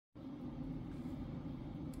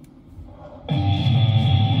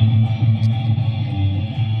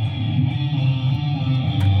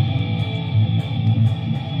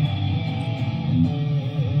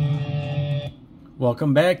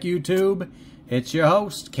Welcome back, YouTube. It's your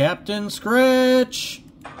host, Captain Scratch.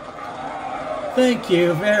 Thank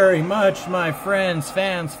you very much, my friends,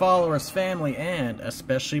 fans, followers, family, and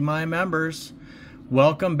especially my members.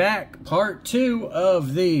 Welcome back. Part 2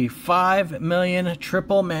 of the 5 million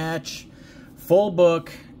triple match, full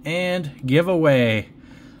book, and giveaway.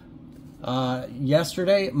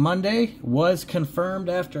 Yesterday, Monday, was confirmed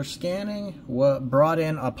after scanning. Brought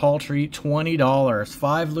in a paltry $20.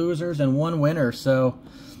 5 losers and 1 winner. So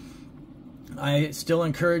I still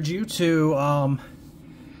encourage you to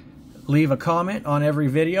leave a comment on every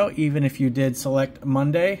video, even if you did select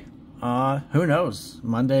Monday. Who knows?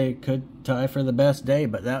 Monday could tie for the best day,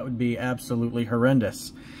 but that would be absolutely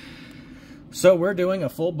horrendous. So we're doing a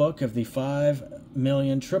full book of the 5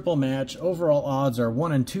 million triple match. Overall odds are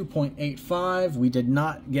 1 in 2.85. We did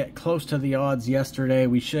not get close to the odds yesterday.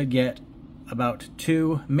 We should get about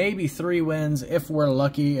 2, maybe 3 wins if we're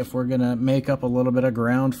lucky, if we're gonna make up a little bit of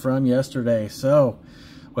ground from yesterday. So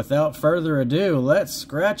without further ado, let's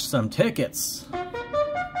scratch some tickets.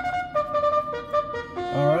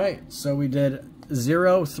 Alright, so we did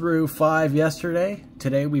 0 through 5 yesterday.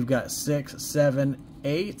 Today we've got 6, 7,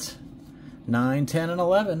 8, 9, 10, and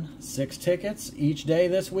 11. 6 tickets each day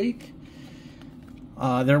this week.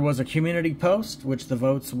 There was a community post, which the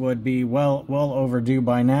votes would be well overdue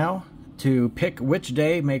by now, to pick which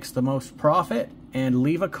day makes the most profit and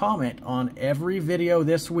leave a comment on every video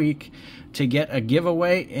this week to get a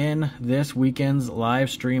giveaway in this weekend's live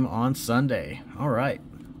stream on Sunday. Alright,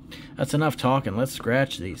 that's enough talking. Let's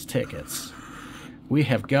scratch these tickets. We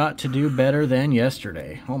have got to do better than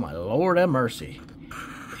yesterday. Oh my Lord have mercy.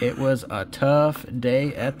 It was a tough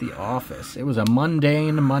day at the office. It was a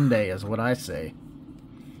mundane Monday, is what I say.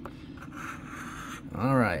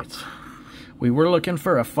 Alright. We were looking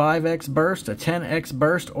for a 5x burst, a 10x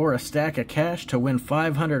burst, or a stack of cash to win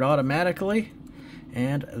 500 automatically.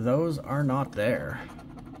 And those are not there.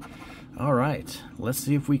 Alright. Let's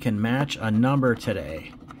see if we can match a number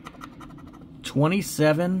today.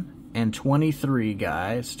 27 and 23,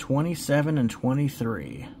 guys. 27 and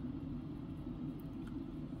 23.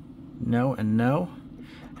 No and no.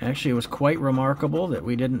 Actually, it was quite remarkable that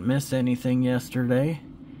we didn't miss anything yesterday.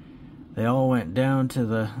 They all went down to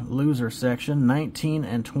the loser section. 19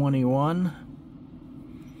 and 21.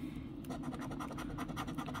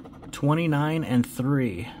 29 and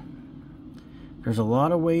 3. There's a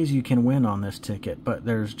lot of ways you can win on this ticket, but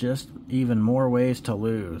there's just even more ways to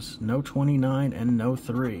lose. No 29 and no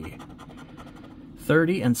 3.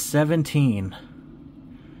 30 and 17.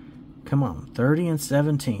 Come on, 30 and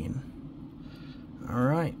 17.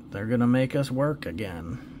 Alright, they're going to make us work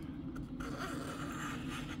again.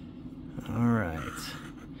 Alright.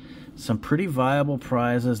 Some pretty viable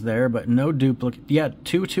prizes there, but no duplicate. Yeah,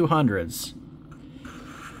 2 200s.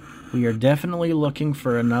 We are definitely looking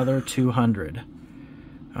for another 200.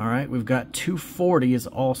 Alright, we've got 2 40s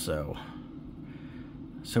also.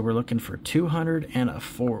 So we're looking for 200 and a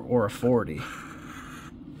 40.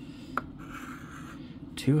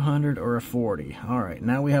 200 or a 40. Alright,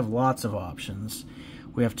 now we have lots of options.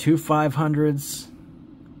 We have 2 500s,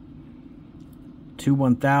 2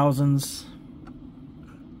 1000s,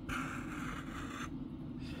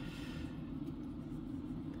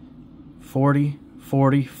 40,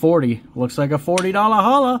 40, 40. Looks like a $40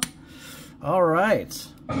 holla. Alright.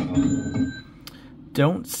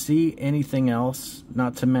 Don't see anything else,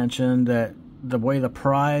 not to mention that the way the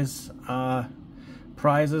prizes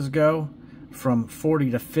go, from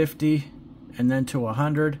 40 to 50 and then to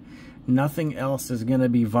 100, nothing else is going to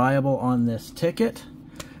be viable on this ticket,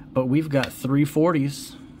 but we've got 3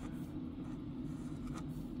 40s.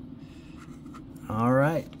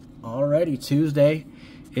 Alright, already Tuesday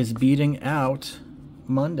is beating out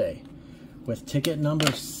Monday with ticket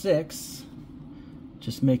number 6.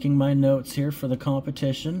 Just making my notes here for the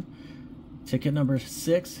competition. Ticket number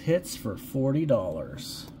 6 hits for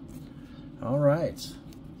 $40. Alright.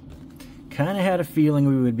 Kind of had a feeling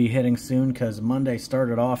we would be hitting soon because Monday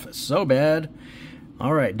started off so bad.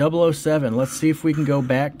 Alright, 007. Let's see if we can go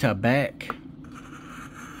back to back.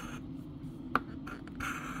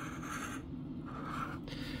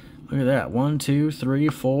 Look at that. 1, 2, 3,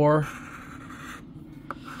 4.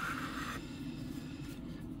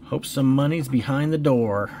 Hope some money's behind the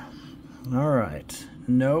door. Alright.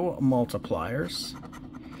 No multipliers.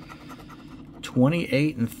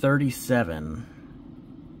 28 and 37.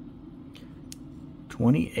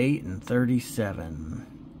 28 and 37.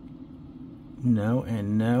 No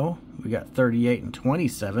and no. We got 38 and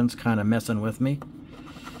 27's kind of messing with me.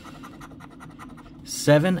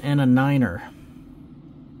 7 and a 9er.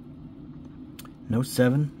 No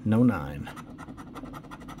 7, no 9.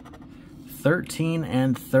 13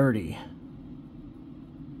 and 30.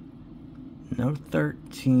 No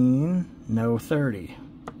 13, no 30.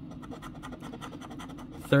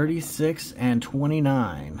 36 and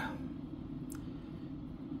 29.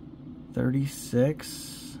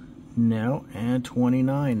 36, no, and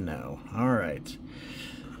 29, no. All right.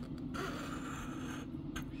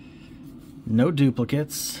 No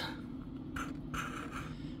duplicates.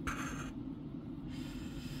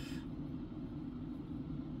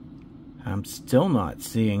 I'm still not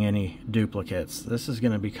seeing any duplicates. This is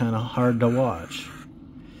going to be kind of hard to watch.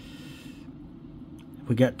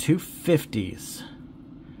 We got 2 50s,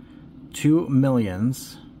 2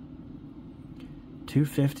 millions, 2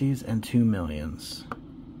 50s, and 2 millions.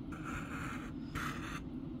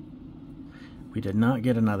 We did not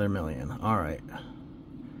get another million. All right.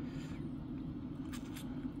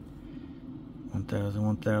 1,000,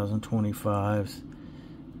 1,000, 25s.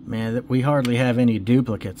 Man, we hardly have any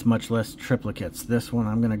duplicates, much less triplicates. This one,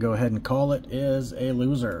 I'm going to go ahead and call it is a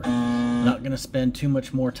loser. Not going to spend too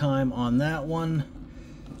much more time on that one.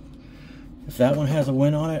 If that one has a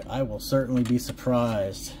win on it, I will certainly be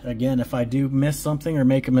surprised. Again, if I do miss something or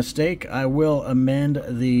make a mistake, I will amend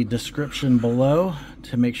the description below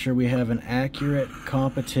to make sure we have an accurate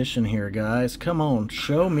competition here, guys. Come on,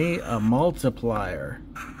 show me a multiplier.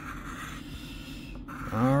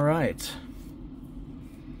 All right.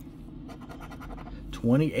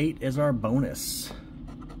 28 is our bonus.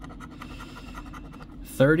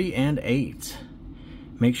 30 and 8.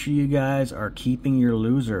 Make sure you guys are keeping your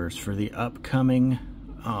losers for the upcoming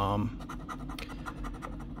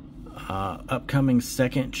upcoming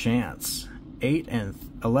second chance.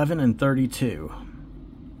 11 and 32.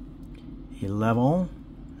 11,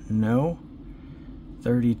 no.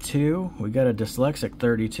 32, we got a dyslexic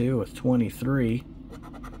 32 with 23.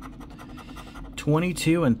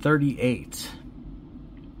 22 and 38.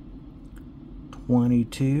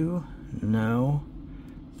 22, no.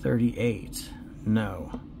 38,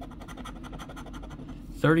 no.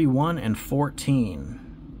 31 and 14.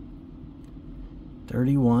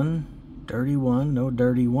 31, dirty one, no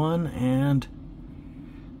dirty one, and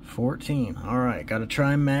 14. All right, got to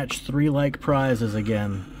try and match 3 like prizes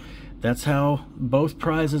again. That's how both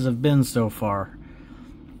prizes have been so far.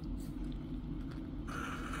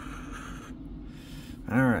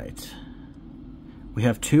 All right. We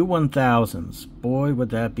have 2 1000s. Boy,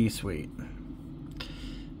 would that be sweet.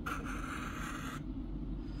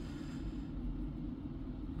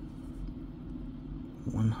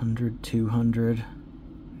 $100, $200.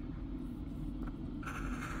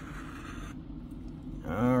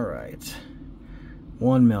 All right.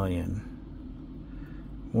 1 million.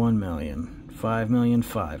 1 million. 5 million,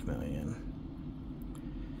 5 million.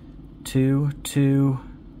 2, 2.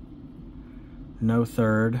 No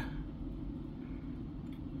third.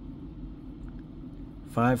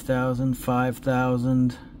 5,000,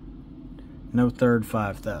 5,000. No third,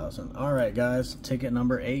 5,000. All right, guys. Ticket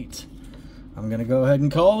number 8. I'm going to go ahead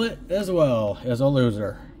and call it as well as a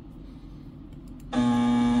loser.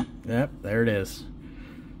 Yep, there it is.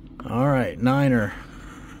 All right, Niner.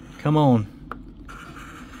 Come on.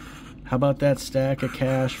 How about that stack of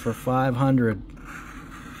cash for 500?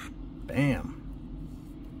 Bam.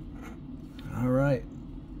 All right.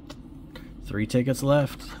 3 tickets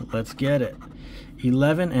left. Let's get it.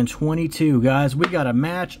 11 and 22, guys. We got a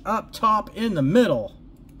match up top in the middle.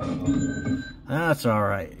 That's all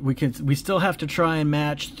right. We still have to try and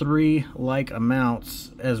match 3 like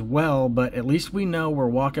amounts as well, but at least we know we're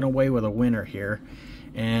walking away with a winner here.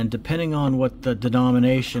 And depending on what the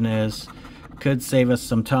denomination is, could save us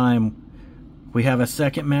some time. We have a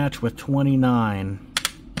second match with 29.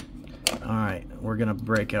 All right, we're gonna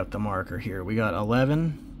break out the marker here. We got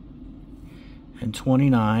 11 and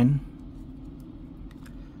 29.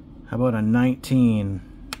 How about a 19?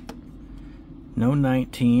 No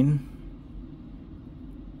 19.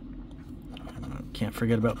 Can't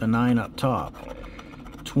forget about the 9 up top.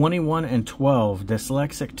 21 and 12,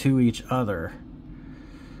 dyslexic to each other.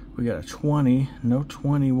 We got a 20, no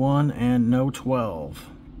 21, and no 12.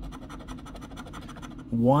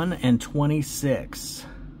 1 and 26.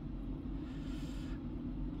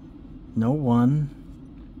 No 1.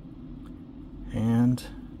 And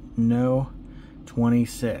no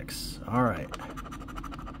 26. All right.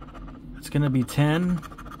 That's going to be 10.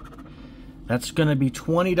 That's going to be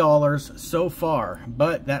 $20 so far.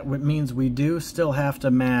 But that means we do still have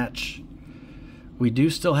to match. We do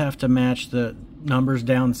still have to match the numbers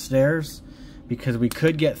downstairs, because we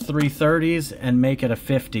could get 3 30s and make it a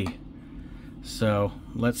 50. So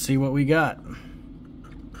let's see what we got.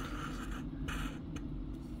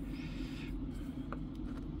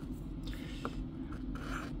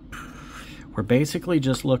 We're basically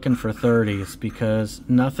just looking for 30s because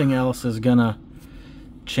nothing else is gonna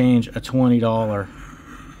change a $20.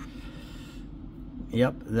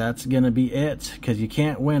 Yep, that's gonna be it, because you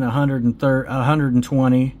can't win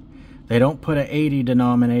 120. They don't put an 80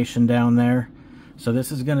 denomination down there, so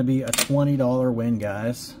this is gonna be a $20 win,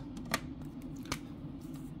 guys.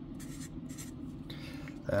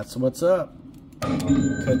 That's what's up.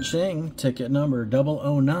 Ka-ching. Ticket number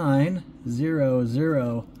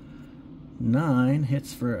 009009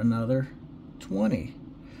 hits for another 20.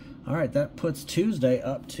 All right, that puts Tuesday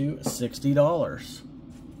up to $60.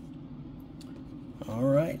 All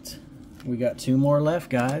right, we got 2 more left,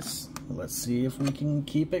 guys. Let's see if we can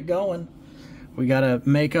keep it going. We got to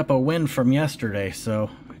make up a win from yesterday, so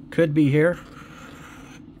it could be here.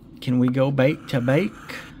 Can we go bake to bake?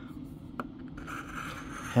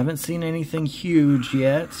 Haven't seen anything huge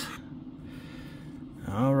yet.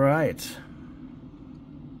 All right.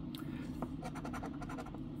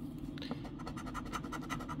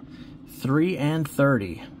 $3 and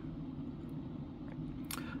 $30.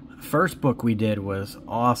 First book we did was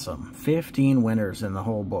awesome. 15 winners in the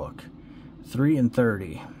whole book. $3 and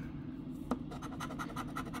 $30.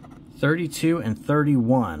 32 and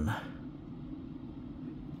 31.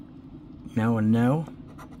 No and no.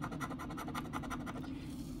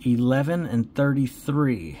 11 and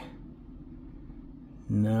 33.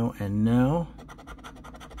 No and no.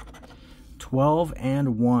 12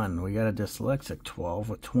 and 1. We got a dyslexic 12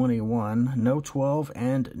 with 21. No 12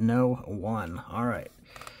 and no 1. All right.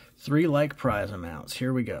 3 like prize amounts.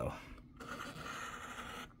 Here we go.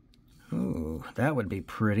 Ooh, that would be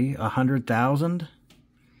pretty. 100,000.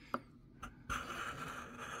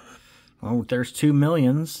 Oh, there's 2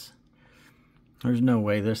 millions. There's no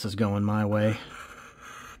way this is going my way.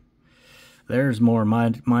 There's more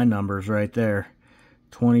my numbers right there.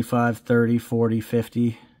 25, 30, 40,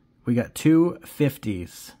 50. We got 2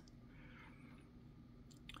 50s.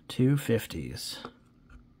 2 50s.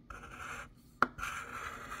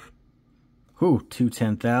 Ooh, 2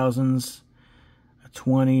 10,000s. A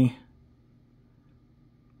 20.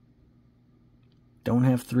 Don't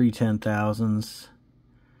have 3 10,000s.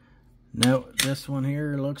 No, this one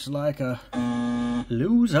here looks like a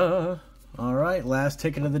loser. All right, last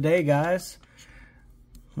ticket of the day, guys.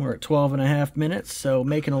 We're at 12.5 minutes, so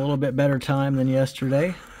making a little bit better time than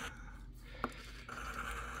yesterday.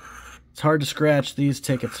 It's hard to scratch these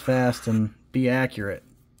tickets fast and be accurate,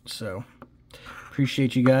 so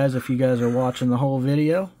appreciate you guys if you guys are watching the whole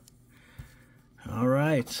video. All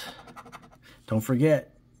right, don't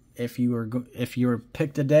forget, if you were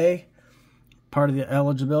picked today, part of the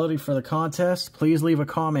eligibility for the contest, please leave a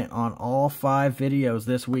comment on all 5 videos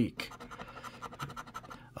this week.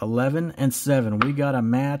 11 and 7. We got a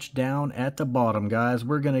match down at the bottom, guys.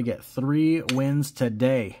 We're going to get 3 wins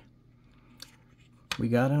today. We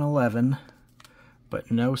got an 11, but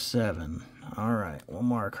no 7. All right, we'll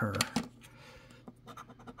mark her.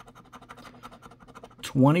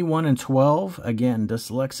 21 and 12. Again,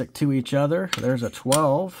 dyslexic to each other. There's a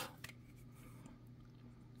 12.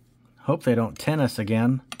 Hope they don't 10 us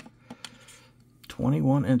again.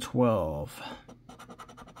 21 and 12.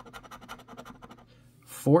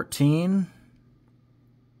 14.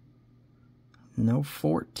 No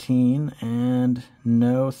 14 and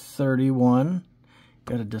no 31.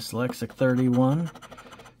 Got a dyslexic 31.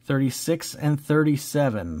 36 and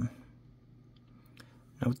 37.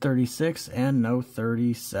 No 36 and no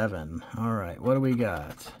 37. All right, what do we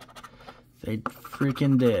got? They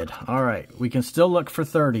freaking did. All right, we can still look for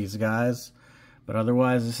 30s, guys. But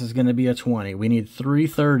otherwise, this is going to be a 20. We need 3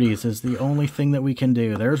 30s is the only thing that we can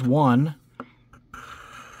do. There's 1.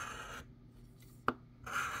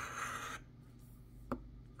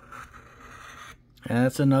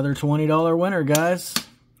 That's another $20 winner, guys.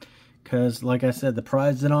 Because, like I said, the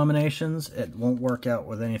prize denominations, it won't work out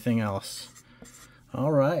with anything else.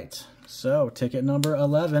 All right. So, ticket number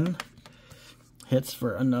 11 hits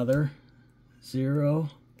for another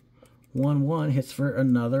 0, 1, 1 hits for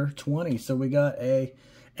another 20. So, we got an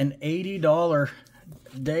 $80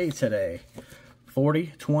 day today.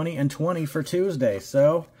 40, 20, and 20 for Tuesday.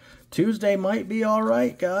 So, Tuesday might be all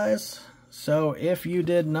right, guys. So, if you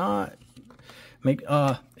did not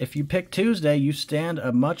if you pick Tuesday, you stand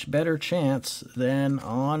a much better chance than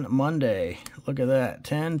on Monday. Look at that.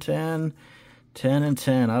 10, 10, 10, and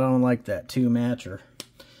 10. I don't like that 2-matcher.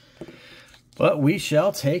 But we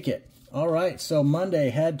shall take it. All right, so Monday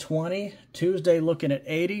had 20. Tuesday looking at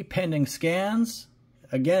 80, pending scans.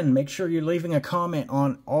 Again, make sure you're leaving a comment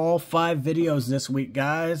on all 5 videos this week,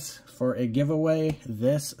 guys, for a giveaway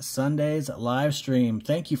this Sunday's live stream.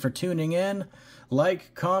 Thank you for tuning in.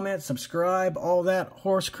 Like, comment, subscribe, all that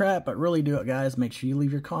horse crap, but really do it, guys. Make sure you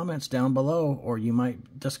leave your comments down below, or you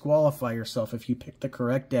might disqualify yourself if you pick the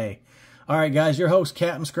correct day. All right, guys, your host,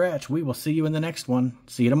 Captain Scratch. We will see you in the next one.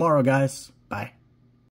 See you tomorrow, guys. Bye.